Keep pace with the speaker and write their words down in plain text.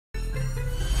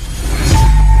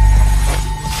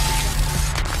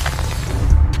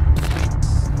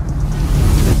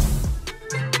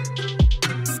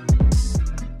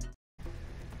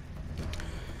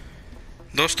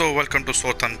दोस्तों welcome to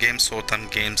सोथम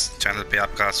games channel पे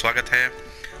आपका स्वागत है।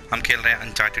 हम खेल रहे हैं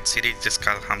अनचार्टेड सीरीज,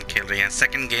 जिसका हम खेल रहे हैं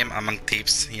सेकंड गेम अमंग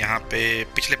थीव्स। यहाँ पे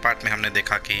पिछले पार्ट में हमने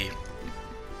देखा कि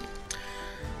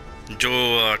जो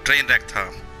ट्रेन रैक था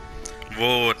वो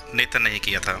नेथन नहीं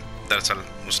किया था। दरअसल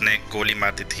उसने गोली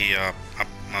मार दी थी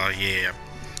ये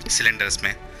सिलेंडर्स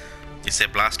में, जिससे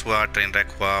ब्लास्ट हुआ, ट्रेन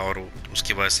रैक हुआ और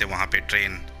उसकी वजह से वहाँ पे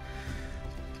ट्रेन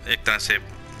एक तरह से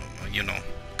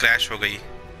क्रैश हो गई।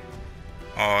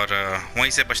 और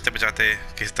वहीं से बचते बचाते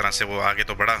किस तरह से वो आगे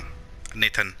तो बढ़ा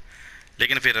नेथन,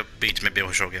 लेकिन फिर बीच में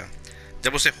बेहोश हो गया।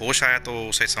 जब उसे होश आया तो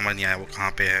उसे समझ नहीं आया वो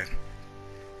कहाँ पे है।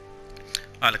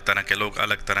 अलग तरह के लोग,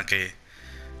 अलग तरह के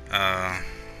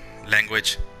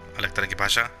लैंग्वेज, अलग तरह की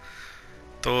भाषा।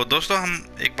 तो दोस्तों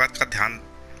हम एक बात का ध्यान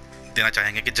देना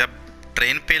चाहेंगे कि जब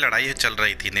ट्रेन पे लड़ाई चल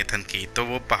रही थी नेथन की, तो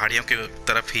वो पहाड़ियों की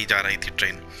तरफ ही जा रही थी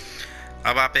ट्रेन।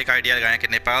 अब आप एक आइडिया लगाएं कि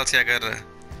नेपाल से अगर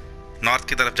नॉर्थ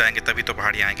की तरफ जाएंगे तभी तो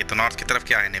पहाड़ी आएंगे। तो नॉर्थ की तरफ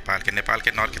क्या है नेपाल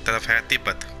के नॉर्थ की तरफ है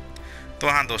तिब्बत। तो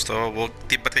हाँ दोस्तों, वो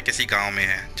तिब्बत के किसी गांव में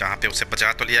है जहाँ पे उसे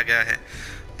बचा तो लिया गया है,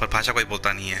 पर भाषा कोई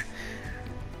बोलता नहीं है।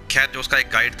 खैर, जो उसका एक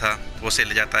गाइड था वो उसे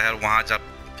ले जाता है और वहाँ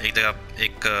जब एक जगह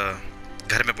एक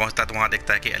घर में पहुँचता है तो वहाँ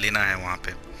देखता है कि एलिना है वहाँ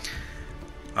पे।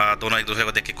 दोनों एक दूसरे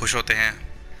को देख के खुश होते हैं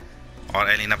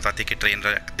और एलिना बताती है कि ट्रेन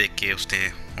देख के उसने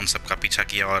उन सब का पीछा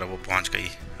किया और वो पहुँच गई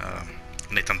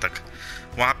नेथन तक।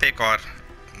 वहाँ पे एक और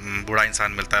बूढ़ा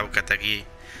इंसान मिलता है। वो कहता है कि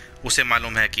उसे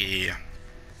मालूम है कि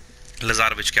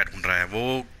लजारविच क्या ढूंढ रहा है।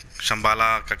 वो शंबाला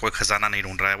का कोई ख़जाना नहीं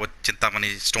ढूंढ रहा है, वो चिंतामणि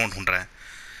स्टोन ढूंढ रहा है।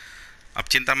 अब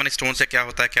चिंतामणि स्टोन से क्या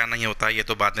होता है क्या नहीं होता ये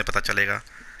तो बाद में पता चलेगा,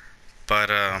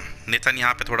 पर नेथन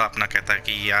यहाँ पे थोड़ा अपना कहता है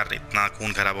कि यार इतना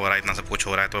खून खराब हो रहा है, इतना सब कुछ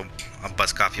हो रहा है, तो अब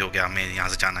बस काफ़ी हो गया, हमें यहाँ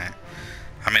से जाना है,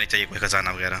 हमें नहीं चाहिए कोई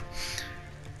ख़जाना वगैरह।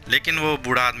 लेकिन वो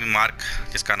बूढ़ा आदमी मार्क,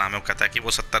 जिसका नाम है, वो कहता है कि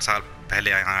वो 70 साल पहले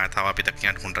यहाँ आया था, अभी तक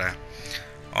यहाँ ढूंढ रहा है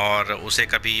और उसे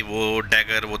कभी वो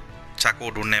डैगर, वो चाकू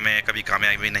ढूंढने में कभी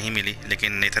कामयाबी नहीं मिली,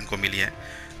 लेकिन नेथन को मिली है।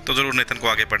 तो ज़रूर नेथन को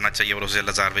आगे बढ़ना चाहिए और उसे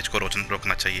लजारविच को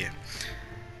रोकना चाहिए।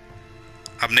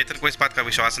 अब नेथन को इस बात का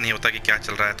विश्वास नहीं होता कि क्या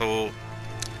चल रहा है, तो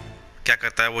क्या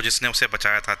करता है, वो जिसने उसे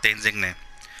बचाया था तेंजिंग ने,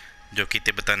 जो कि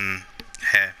तिब्बतन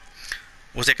है,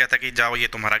 उसे कहता है कि जाओ, ये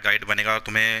तुम्हारा गाइड बनेगा और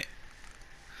तुम्हें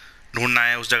ढूंढना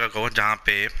है उस जगह को जहाँ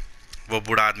पे वो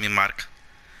बूढ़ा आदमी मार्क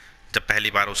जब पहली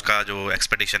बार उसका जो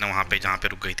एक्सपेडिशन है वहाँ पे जहाँ पे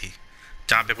रुक गई थी,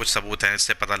 जहाँ पे कुछ सबूत हैं,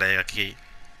 इससे पता लगेगा कि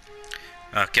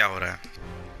क्या हो रहा है।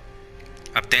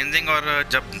 अब तेंजिंग और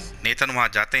जब नेथन वहाँ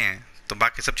जाते हैं तो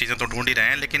बाकी सब चीज़ें तो ढूंढ ही रहे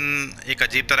हैं, लेकिन एक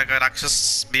अजीब तरह का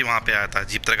राक्षस भी वहाँ पे आया था,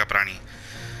 अजीब तरह का प्राणी।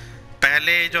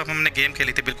 पहले जो हमने गेम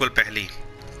खेली थी, बिल्कुल पहली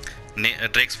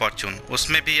ड्रेक्स फॉर्च्यून,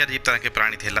 उसमें भी अजीब तरह के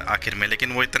प्राणी थे आखिर में,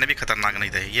 लेकिन वो इतने भी खतरनाक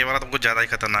नहीं थे। ये वाला तो कुछ ज़्यादा ही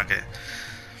खतरनाक है।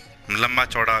 लंबा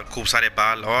चौड़ा, खूब सारे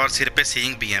बाल और सिर पे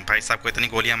सींग भी हैं। भाई साहब को इतनी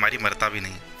गोलियां मारी, मरता भी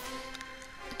नहीं।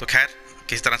 तो खैर,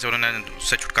 किस तरह से उन्होंने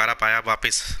उससे छुटकारा पाया,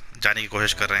 वापस जाने की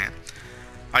कोशिश कर रहे हैं।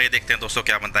 आइए देखते हैं दोस्तों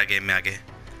क्या बनता है गेम में आगे।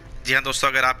 जी हाँ दोस्तों,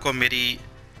 अगर आपको मेरी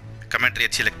कमेंट्री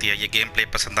अच्छी लगती है, ये गेम प्ले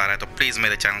पसंद आ रहा है, तो प्लीज़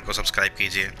मेरे चैनल को सब्सक्राइब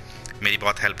कीजिए, मेरी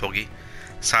बहुत हेल्प होगी।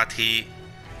 साथ ही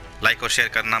लाइक और शेयर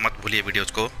करना मत भूलिए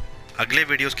वीडियोज़ को। अगले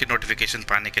वीडियोज़ की नोटिफिकेशन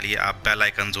पाने के लिए आप बेल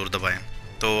आइकन ज़रूर दबाएँ।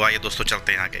 तो आइए दोस्तों,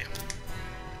 चलते हैं आगे।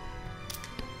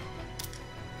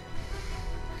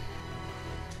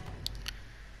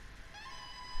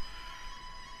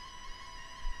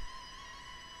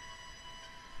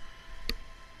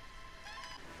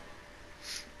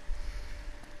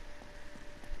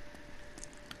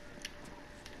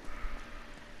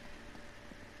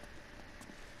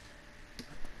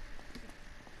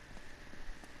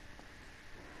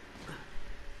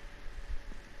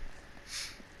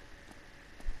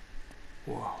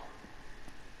 Whoa.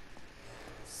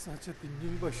 Such a thing,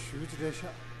 huge resha.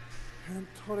 And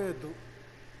Toredo.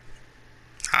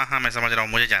 हाँ, मैं समझ रहा हूँ,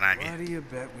 मुझे जाना है आगे। Why do you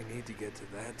bet we need to get to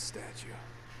that statue?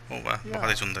 होगा, बहुत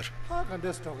ही सुंदर। हाँ,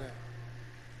 कंटेस्ट हो गया।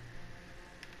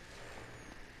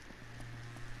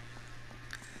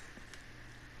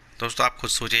 दोस्तों आप खुद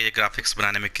सोचिए, ये ग्राफिक्स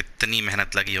बनाने में कितनी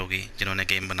मेहनत लगी होगी जिन्होंने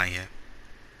गेम बनाई है।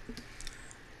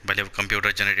 भले वो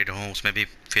कंप्यूटर जनरेटेड हो, उसमें भी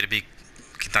फिर भी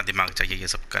कितना दिमाग चाहिए ये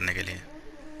सब करने के लिए।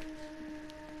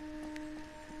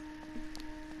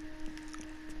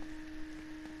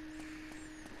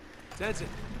 Tenzing,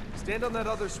 stand on that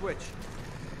other switch.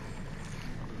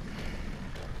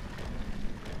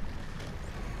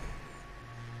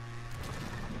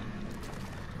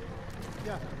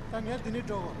 Yeah, Tanya didn't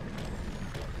go.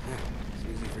 Yeah, it's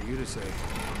easy for you to say.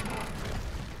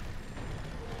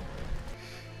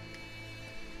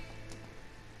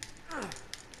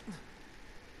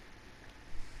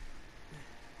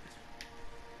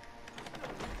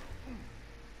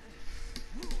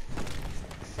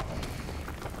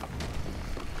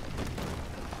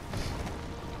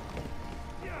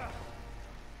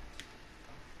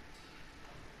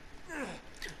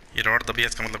 ये रॉड दबी है,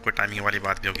 इसका मतलब कोई टाइमिंग वाली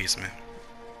बात भी होगी इसमें।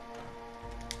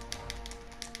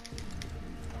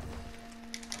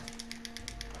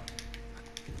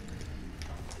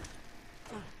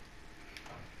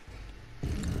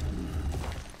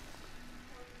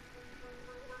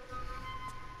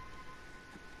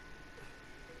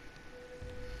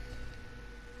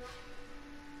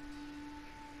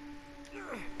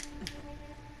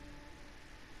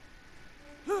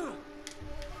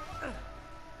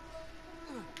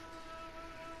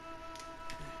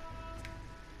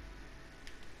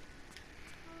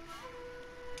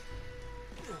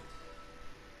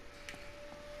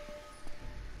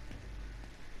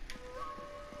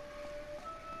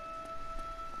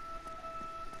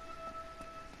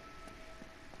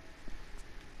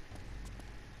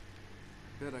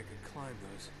 Bet I could climb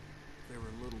those. If they were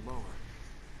a little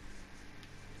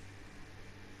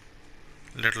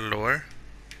lower.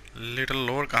 Little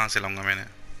lower कहाँ से लाऊंगा मैंने?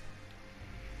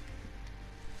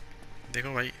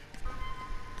 देखो भाई।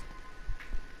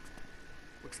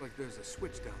 Looks like there's a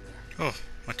switch down there. ओह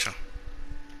अच्छा,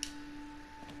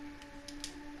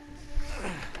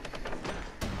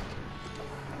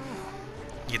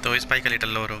 ये तो इस पाई का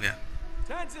लिटिल लोअर हो गया।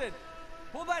 Tenzin,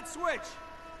 pull that switch.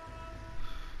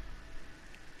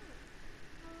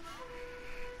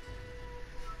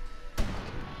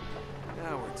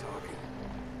 Now we're talking.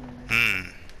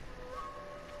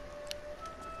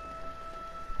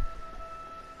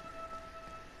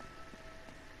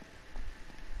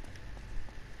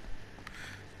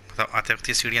 मतलब आते वक्त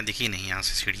ये सीढ़ियाँ दिखी नहीं, यहाँ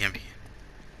से सीढ़ियाँ भी हैं।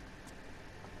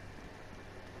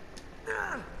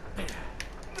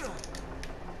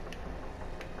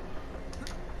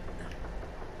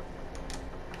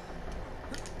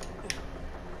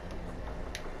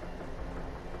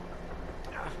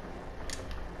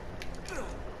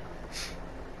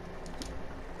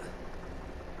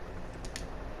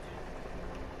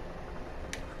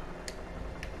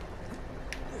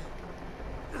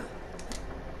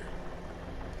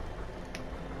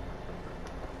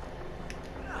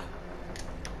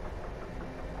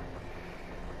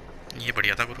 ये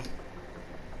बढ़िया था गुरु।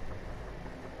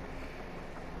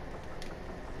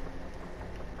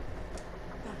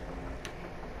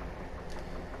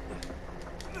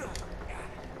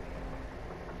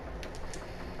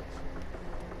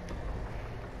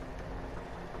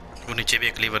 वो नीचे भी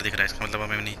एक लीवर दिख रहा है, इसका मतलब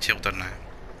हमें नीचे उतरना है।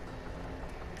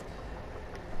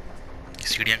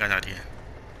 सीढ़ियाँ कहाँ जा रही है?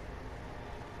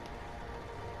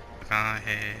 कहाँ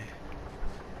है?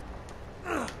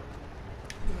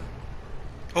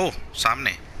 ओह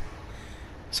सामने,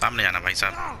 सामने जाना भाई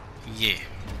साहब। ये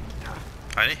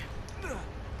अरे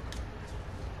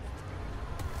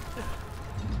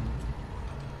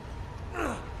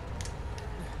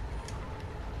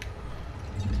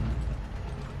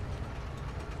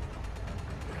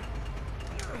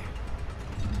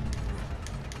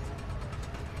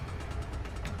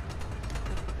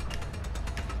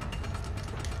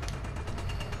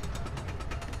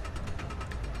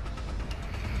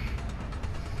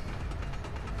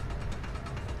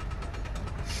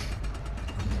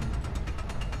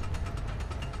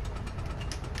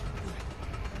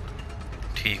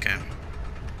ठीक है,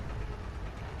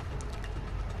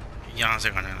 यहाँ से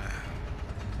कहाँ जाना है?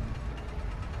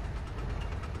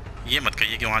 ये मत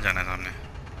कहिए कि वहाँ जाना है सामने।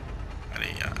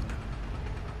 अरे यार,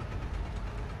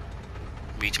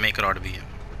 बीच में एक रॉड भी है।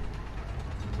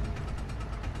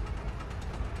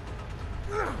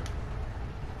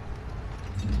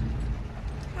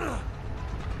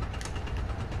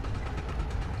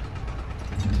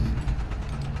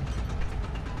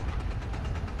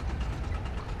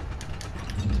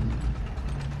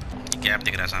 गैप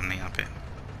दिख रहा है सामने यहाँ पे।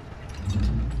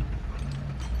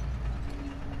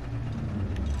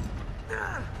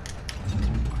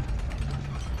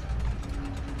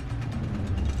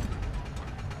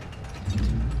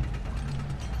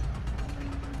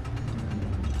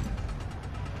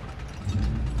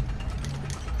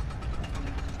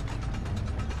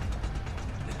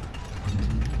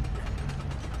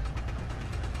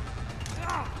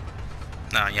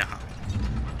 ना यहाँ,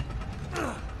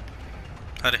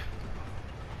 अरे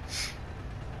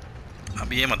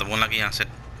अब ये मत बोलना कि यहाँ से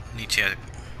नीचे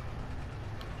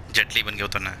जेटली बन के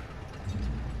उतरना है।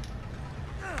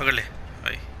 पकड़ ले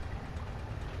भाई,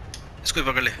 इसको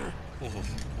भी पकड़ ले। ओहो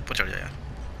ऊपर चढ़ जा यार।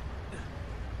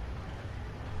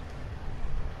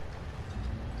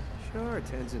 Sure,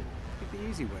 Tenzin. Take the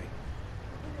easy way.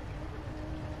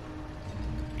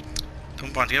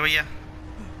 तुम पहुँच गए भैया।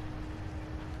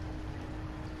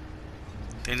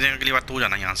 तेंजिंग अगली बार तू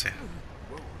जाना यहाँ से।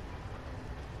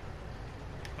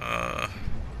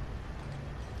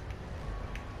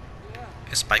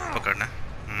 स्पाइक पकड़ना।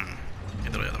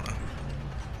 इधर हो जा थोड़ा।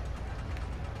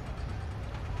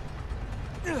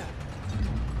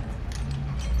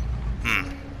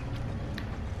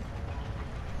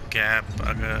 गैप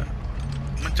अगर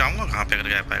मैं जाऊंगा कहाँ पे अगर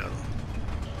गैप आएगा तो?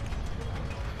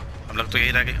 हम लोग तो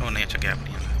यही रह गए। ओ नहीं, अच्छा गैप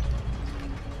नहीं है।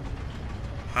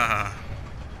 हाँ हाँ,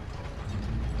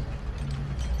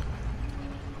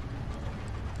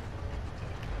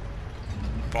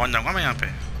 पहुंच जाऊंगा मैं यहाँ पे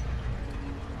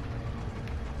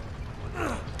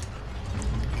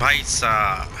भाई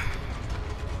साहब।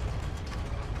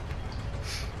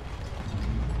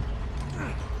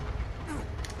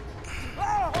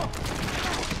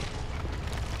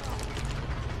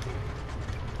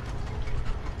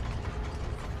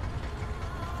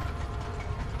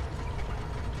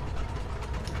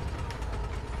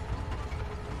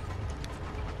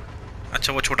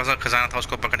 अच्छा, वो छोटा सा खजाना था,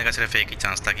 उसको पकड़ने का सिर्फ एक ही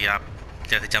चांस था कि आप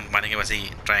जैसे जंप मारेंगे वैसे ही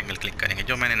ट्रायंगल क्लिक करेंगे,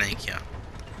 जो मैंने नहीं किया,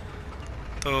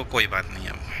 तो कोई बात नहीं।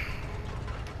 अब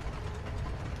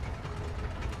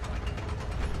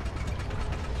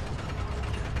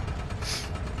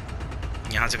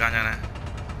यहाँ से कहाँ जाना है?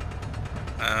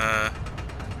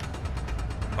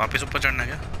 वापस ऊपर चढ़ना है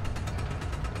क्या?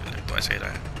 तो ऐसा ही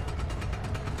रहा है।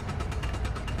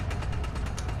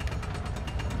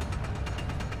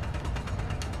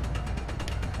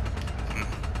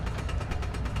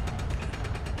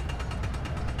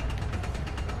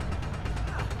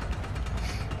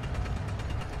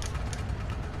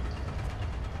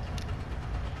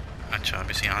 अच्छा, अब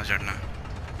इसे यहाँ चढ़ना है।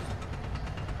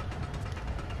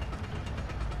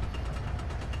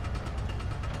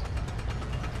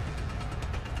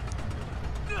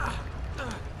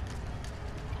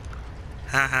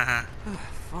 हाँ हाँ हाँ,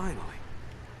 Finally.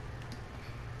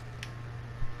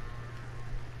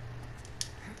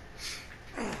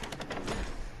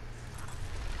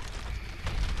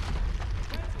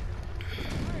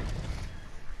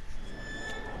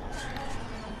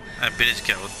 ब्रिज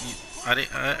क्या हो? अरे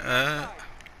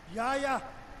Yeah, yeah.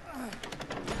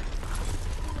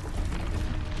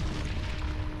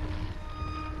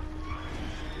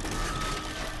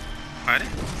 अरे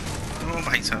ओ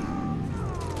भाई साहब,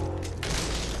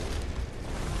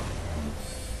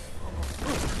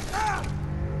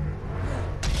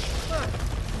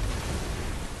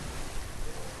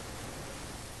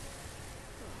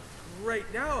 Great,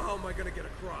 now how am I gonna get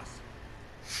across?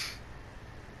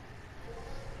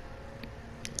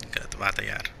 गलत बात है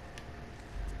यार।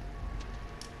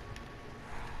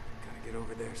 Gotta get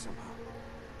over there somehow.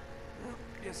 Well,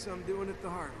 guess I'm doing it the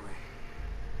hard way.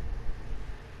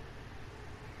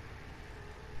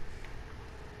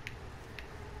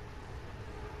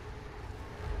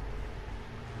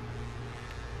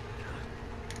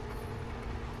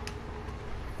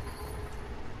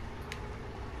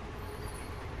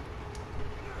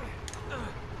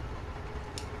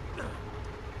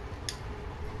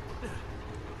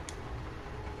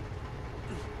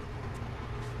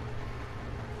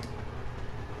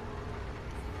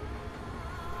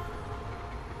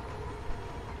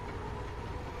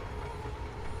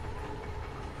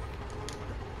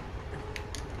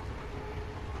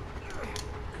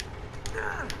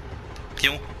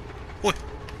 क्यों? ओए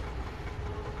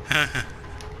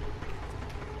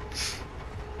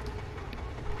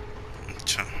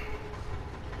अच्छा,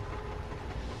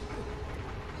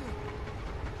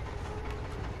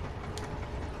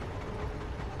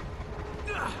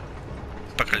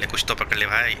 पकड़ ले, कुछ तो पकड़ ले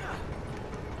भाई।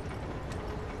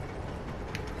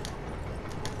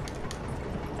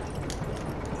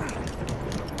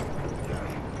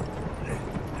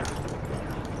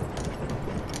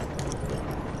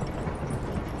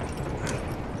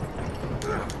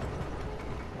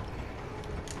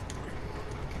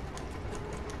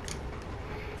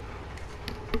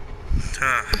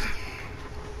 हाँ,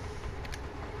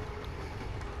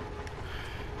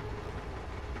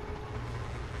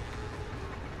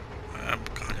 अब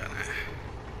कहाँ जाना है?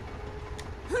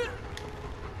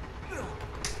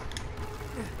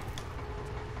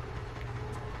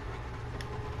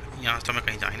 यहाँ से तो मैं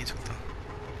कहीं जा ही नहीं सकता।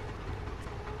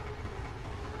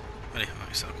 अरे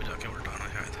हाँ, इस तरफ जाके उल्टा आना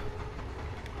शायद।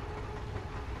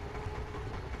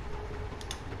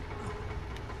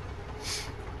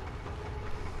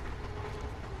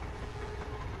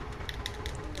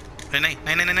 नहीं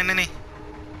नहीं नहीं नहीं नहीं नहीं,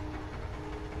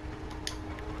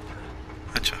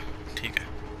 अच्छा ठीक है।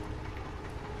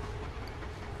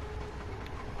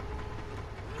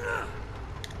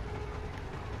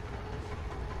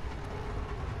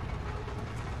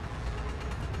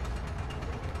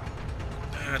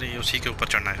 अरे उसी के ऊपर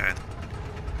चढ़ना है शायद।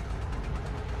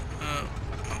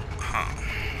 हाँ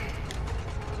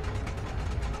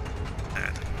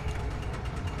शायद।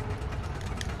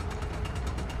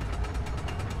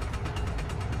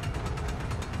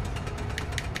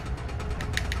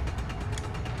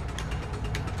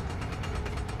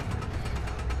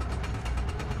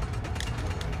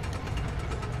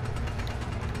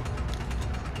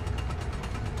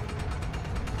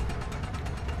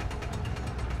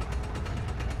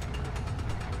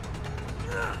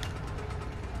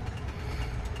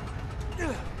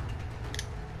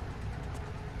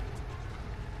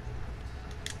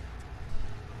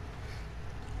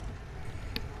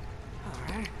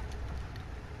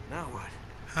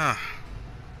 हाँ,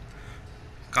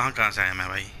 कहाँ कहाँ से आया मैं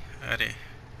भाई? अरे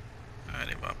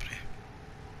अरे बाप रे।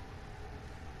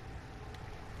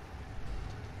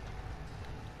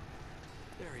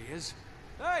 There he is.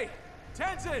 Hey,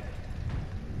 Tenzin!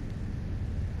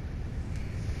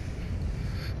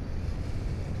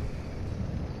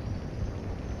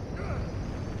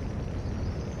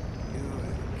 You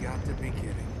have got to be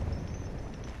kidding.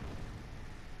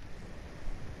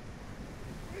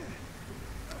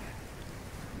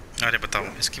 अरे बताओ,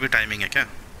 इसकी भी टाइमिंग है क्या?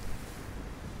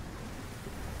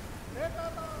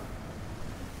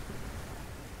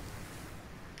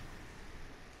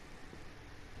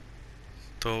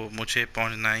 तो मुझे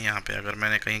पहुंचना है यहाँ पे। अगर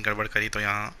मैंने कहीं गड़बड़ करी तो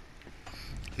यहाँ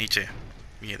नीचे,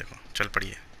 ये देखो, चल पड़ी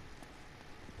है।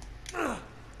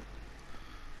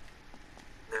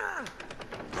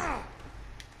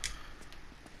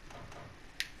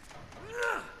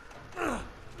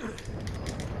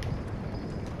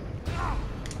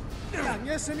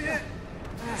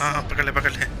 हाँ हाँ, पकड़ ले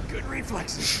पकड़ ले। Good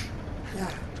reflexes.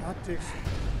 Yeah, optics.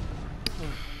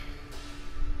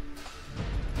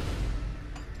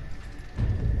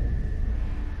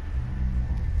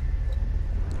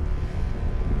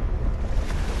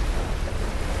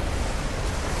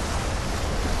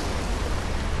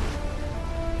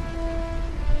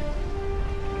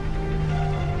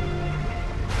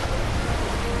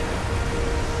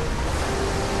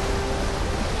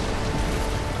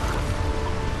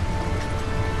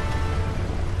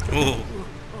 ओह,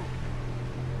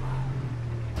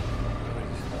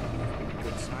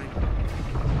 Good sign.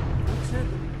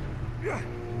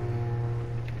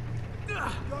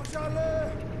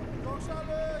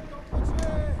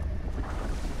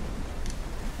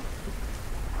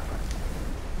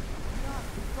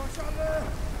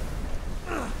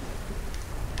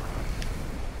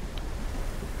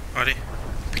 अरे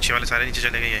पीछे वाले सारे नीचे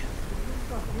चले गए ये।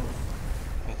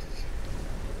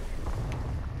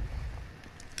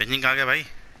 तेंजिंग आ गया भाई।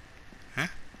 हैं?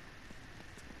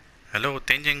 हेलो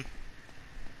तेंजिंग।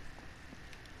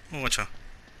 ओह अच्छा।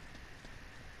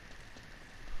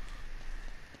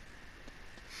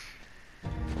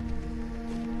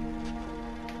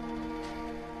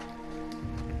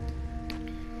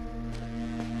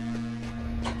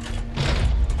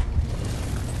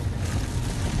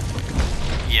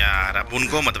 यार अब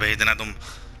उनको मत भेज देना तुम।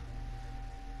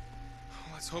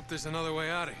 Let's hope there's another way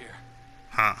out of here.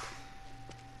 हाँ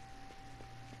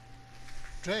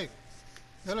Drake,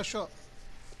 yellow shot.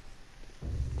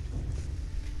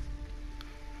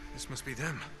 This must be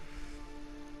them.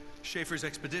 Schaefer's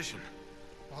expedition.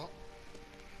 Oh,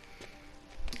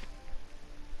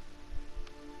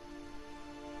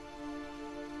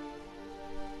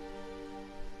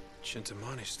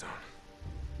 Cintamani Stone.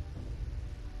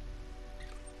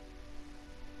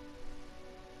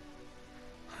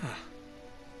 Huh.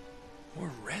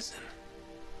 More resin.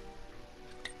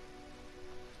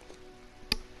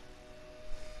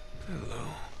 Hello.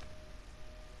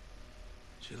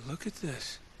 Would you look at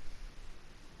this?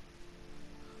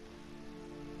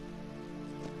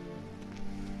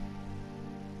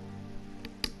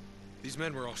 These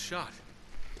men were all shot.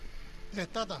 hey,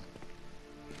 Tata.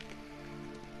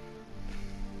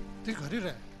 Ты घरी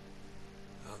रहे?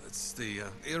 Oh, that's the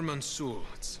Irman Sul.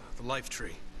 It's the life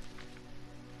tree.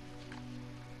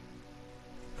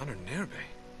 Honor Nerbe.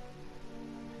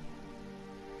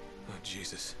 Oh,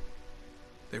 Jesus.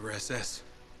 They were SS.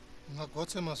 Na kod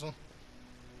se maso?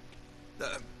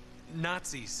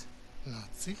 Nazis.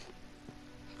 Nazi?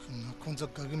 Na konza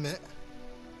kagi me?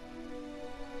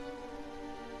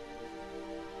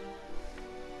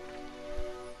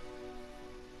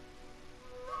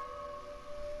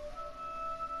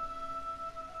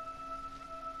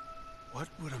 What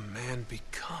would a man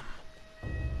become?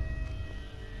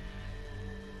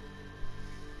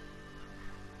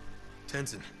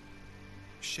 Tenzin.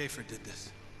 Schaefer did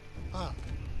this. Ah,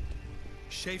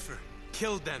 Schaefer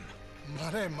killed them.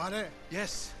 mare.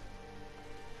 Yes.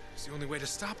 It's the only way to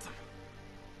stop them.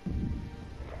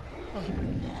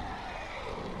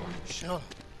 Sure.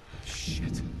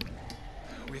 Shit.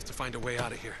 We have to find a way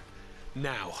out of here.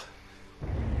 Now.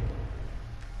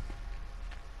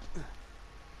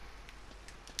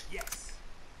 Yes.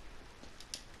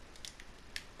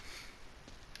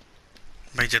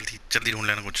 भाई जल्दी जल्दी ढूंढ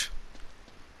लेना कुछ।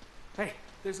 Hey,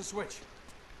 there's a switch.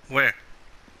 Where?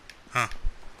 हाँ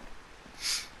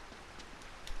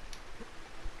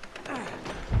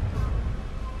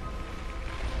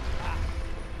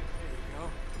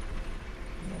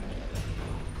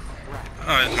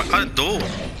अरे दो।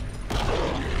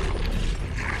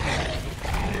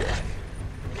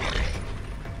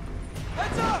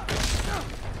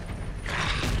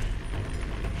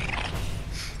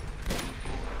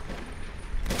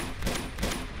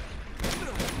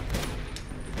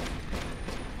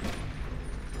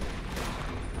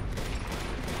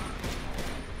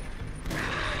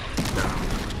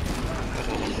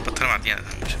 दिया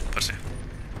मुझे ऊपर से।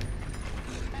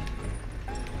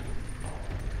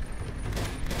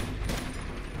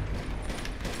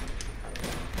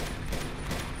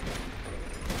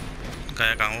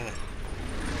 गया कहाँ वो?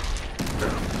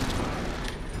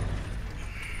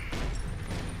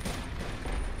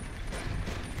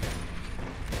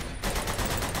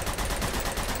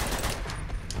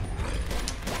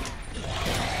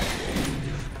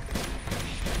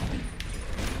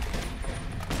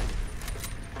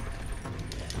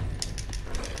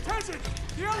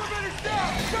 The elevator's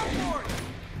down! Jump for it!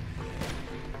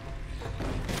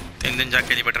 3 दिन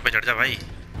जाके एलिवेटर पे चढ़ जा भाई।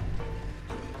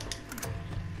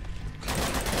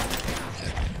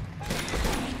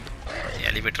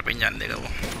 एलिवेटर पे ही जान देगा वो।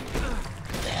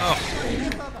 ओह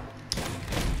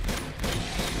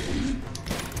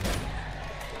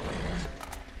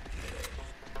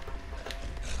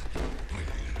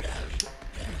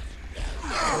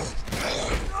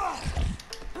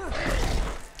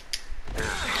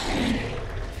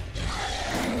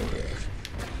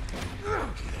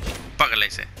पगले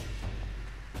से।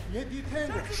 ये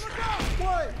detenga.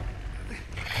 Why?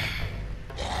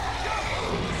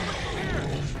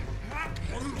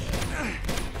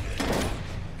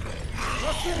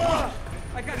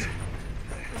 I got you.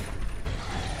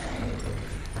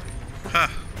 हाँ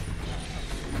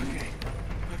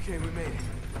Okay, we made it.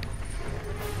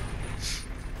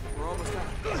 We're almost out.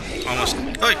 almost।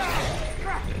 ओए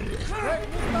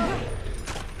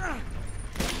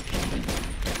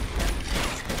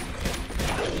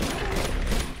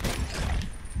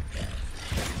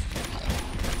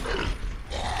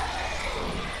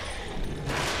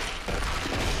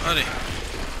अरे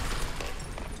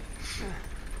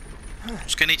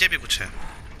उसके नीचे भी कुछ है।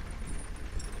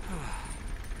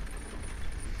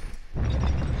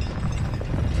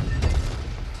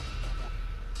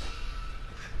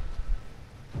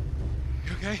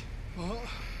 You okay? Oh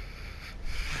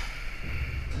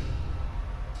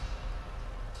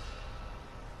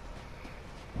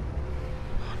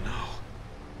no.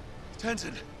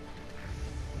 Tenzin.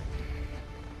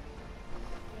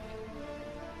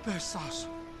 Besas.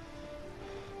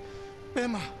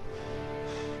 Bema.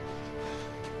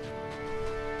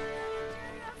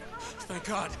 Thank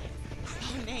God.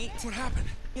 Oh, Nate. What happened?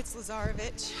 It's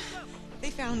Lazarvic. They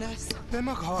found us.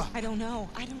 Bema kawa. I don't know.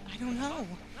 I don't know.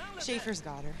 Schaefer's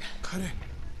got her. Kare.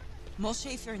 Mol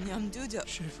Schaefer and Yamdudo.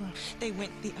 Schaefer. They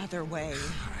went the other way.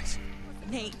 All right.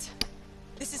 Nate,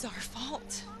 this is our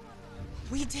fault.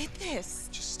 We did this.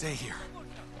 Just stay here.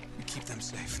 And keep them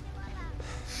safe.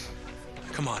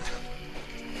 Come on.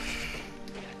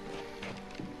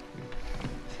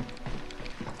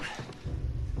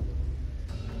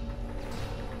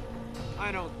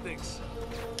 I don't think so.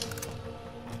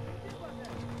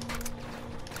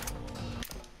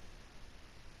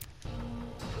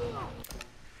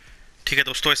 ठीक है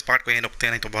दोस्तों, इस part को यहीं रुकते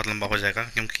हैं, नहीं तो बहुत लंबा हो जाएगा,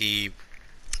 क्योंकि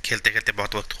खेलते खेलते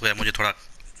बहुत वक्त हो गया। मुझे थोड़ा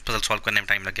पजल सॉल्व करने में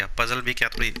टाइम लग गया। पजल भी क्या,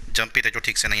 थोड़ी जंपी थे जो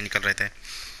ठीक से नहीं निकल रहे थे।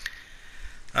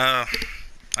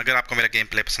 अगर आपको मेरा गेम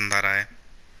प्ले पसंद आ रहा है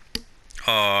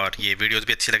और ये वीडियोस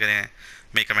भी अच्छी लग रहे हैं,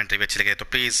 मेरी कमेंट्री भी अच्छी लगे, तो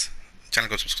प्लीज़ चैनल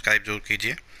को सब्सक्राइब जरूर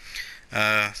कीजिए।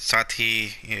 साथ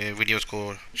ही वीडियोस को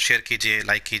शेयर कीजिए,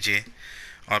 लाइक कीजिए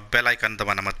और बेल आइकन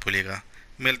दबाना मत भूलिएगा।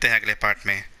 मिलते हैं अगले पार्ट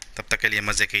में, तब तक के लिए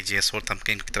मज़े कीजिए। सोर्थम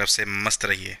किंग की तरफ से मस्त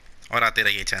रहिए और आते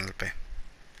रहिए चैनल पे।